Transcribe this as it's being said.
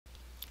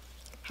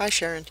Hi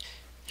Sharon,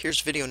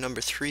 here's video number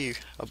 3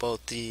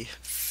 about the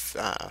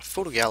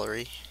photo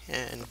gallery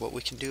and what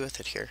we can do with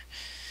it here,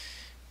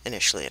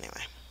 initially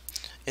anyway.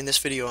 In this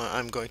video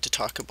I'm going to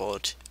talk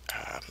about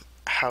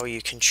how you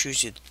can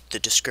choose the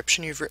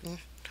description you've written,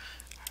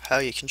 how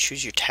you can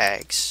choose your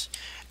tags,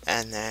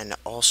 and then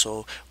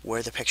also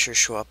where the pictures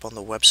show up on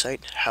the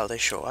website, how they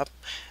show up,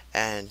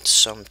 and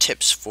some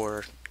tips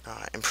for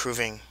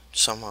improving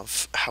some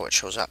of how it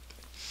shows up.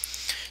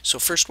 So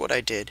first what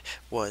I did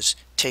was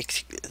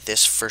take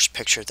this first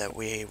picture that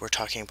we were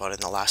talking about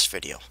in the last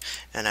video,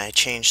 and I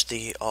changed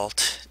the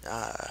alt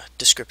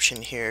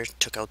description here,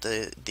 took out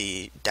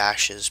the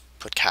dashes,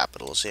 put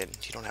capitals in.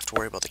 You don't have to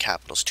worry about the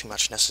capitals too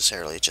much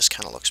necessarily, it just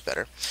kind of looks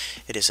better.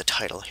 It is a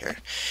title here.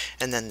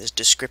 And then this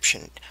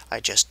description,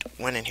 I just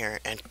went in here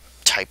and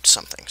typed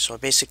something. So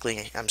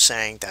basically I'm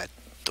saying that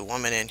the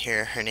woman in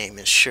here, her name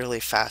is Shirley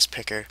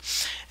Fastpicker,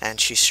 and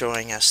she's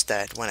showing us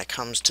that when it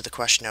comes to the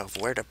question of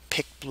where to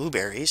pick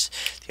blueberries,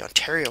 the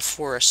Ontario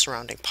forest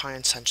surrounding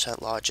Pine Sunset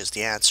Lodge is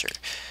the answer.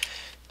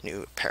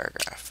 New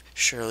paragraph.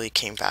 Shirley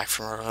came back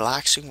from a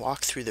relaxing walk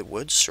through the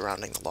woods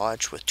surrounding the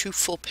lodge with 2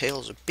 full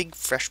pails of big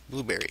fresh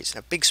blueberries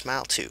and a big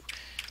smile too.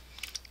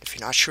 If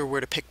you're not sure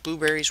where to pick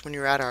blueberries when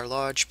you're at our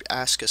lodge,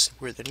 ask us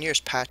where the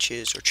nearest patch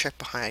is or check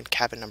behind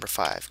cabin number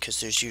 5 because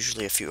there's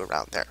usually a few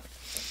around there.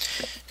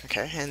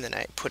 Okay, and then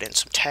I put in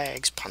some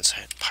tags: Pine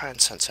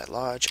Sunset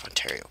Lodge,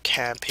 Ontario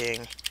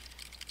camping,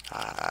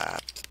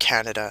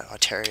 Canada,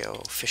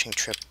 Ontario, fishing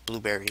trip,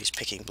 blueberries,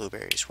 picking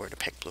blueberries, where to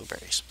pick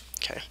blueberries.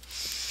 Okay,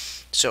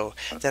 so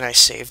then I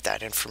saved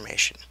that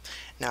information.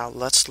 Now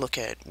let's look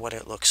at what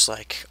it looks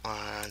like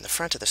on the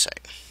front of the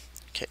site.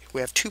 Okay,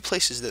 we have 2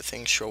 places that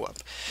things show up.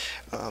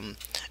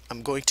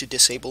 I'm going to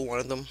disable one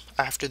of them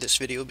after this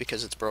video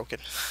because it's broken,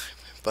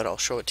 but I'll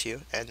show it to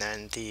you, and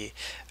then the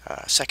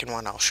second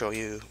one I'll show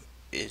you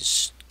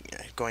is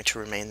going to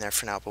remain there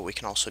for now, but we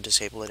can also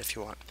disable it if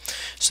you want.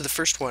 So the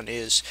first one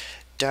is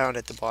down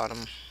at the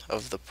bottom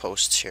of the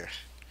posts here.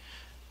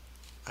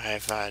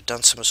 I've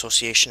done some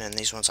association and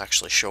these ones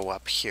actually show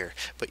up here,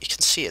 but you can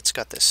see it's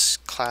got this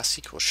class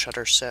equals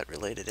shutter set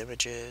related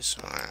images.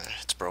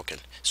 It's broken,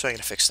 so I'm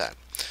going to fix that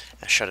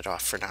and shut it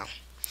off for now.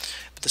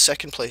 But the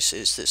second place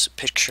is this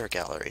picture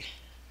gallery,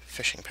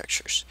 fishing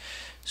pictures.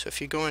 So if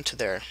you go into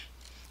there,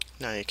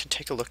 now you can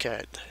take a look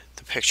at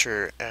the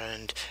picture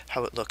and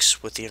how it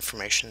looks with the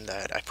information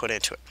that I put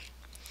into it.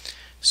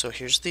 So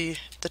here's the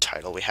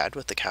title we had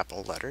with the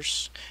capital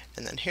letters,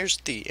 and then here's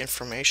the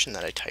information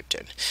that I typed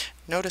in.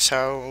 Notice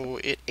how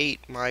it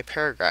ate my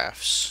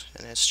paragraphs,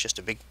 and it's just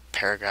a big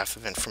paragraph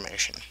of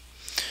information.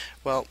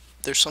 Well,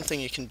 there's something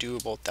you can do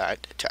about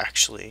that to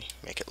actually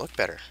make it look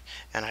better,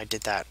 and I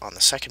did that on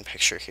the second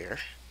picture here.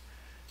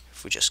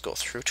 If we just go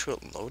through to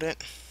it and load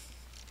it,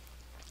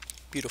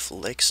 beautiful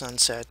lake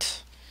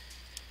sunset,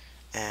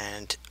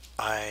 and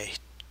I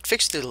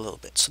fixed it a little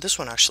bit. So this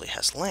one actually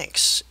has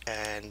links,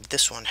 and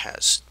this one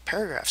has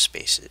paragraph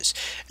spaces,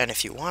 and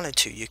if you wanted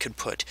to, you could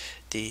put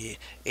the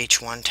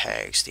H1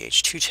 tags, the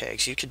H2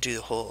 tags. You could do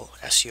the whole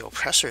SEO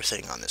presser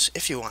thing on this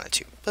if you wanted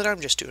to, but I'm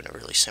just doing a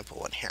really simple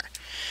one here.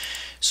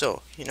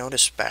 So you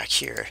notice back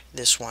here,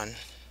 this one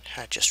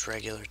had just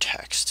regular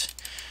text.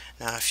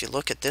 Now if you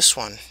look at this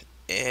one,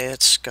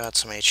 it's got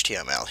some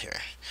HTML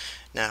here.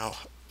 Now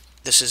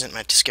this isn't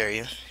meant to scare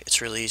you,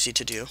 it's really easy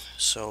to do,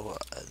 so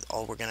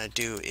all we're going to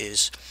do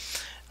is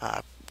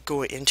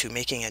go into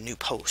making a new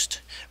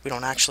post. We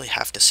don't actually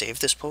have to save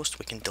this post,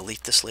 we can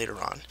delete this later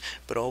on,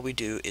 but all we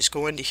do is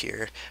go into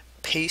here,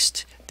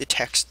 paste the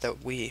text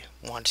that we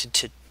wanted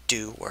to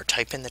do, or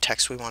type in the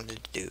text we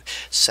wanted to do,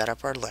 set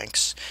up our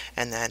links,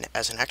 and then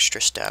as an extra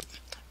step,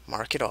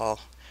 mark it all,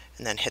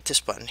 and then hit this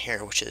button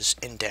here which is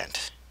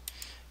indent.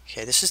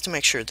 Okay, this is to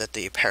make sure that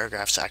the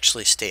paragraphs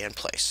actually stay in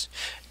place.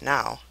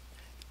 Now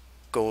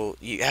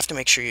you have to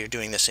make sure you're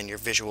doing this in your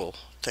visual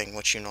thing,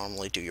 which you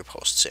normally do your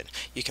posts in.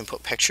 You can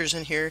put pictures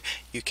in here,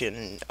 you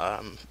can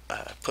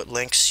put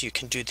links, you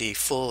can do the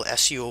full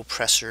SEO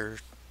presser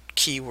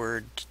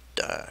keyword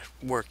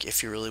work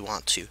if you really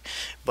want to,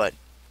 but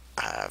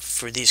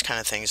for these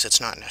kind of things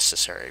it's not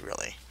necessary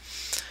really.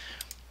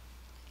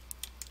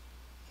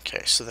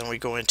 Okay, so then we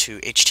go into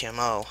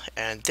HTML,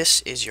 and this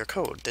is your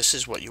code. This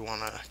is what you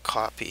want to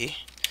copy,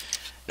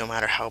 no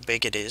matter how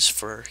big it is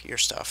for your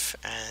stuff,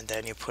 and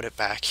then you put it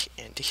back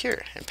into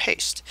here and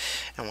paste,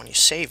 and when you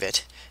save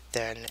it,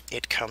 then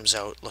it comes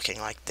out looking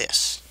like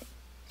this.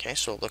 Okay,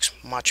 so it looks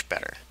much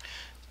better.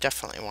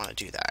 Definitely want to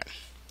do that.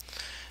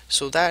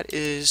 So that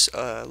is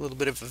a little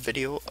bit of a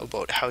video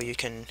about how you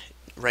can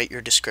write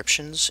your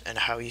descriptions and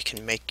how you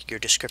can make your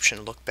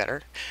description look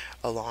better,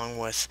 along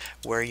with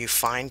where you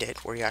find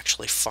it, where you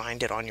actually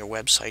find it on your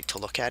website to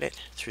look at it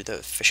through the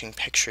fishing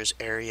pictures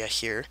area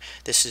here.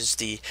 This is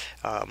the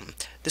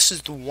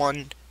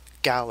one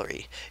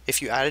gallery.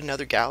 If you add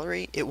another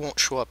gallery, it won't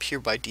show up here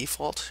by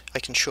default. I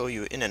can show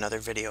you in another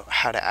video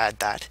how to add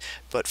that,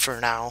 but for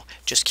now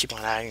just keep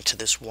on adding to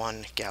this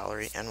one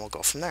gallery and we'll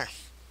go from there.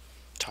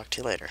 Talk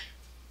to you later.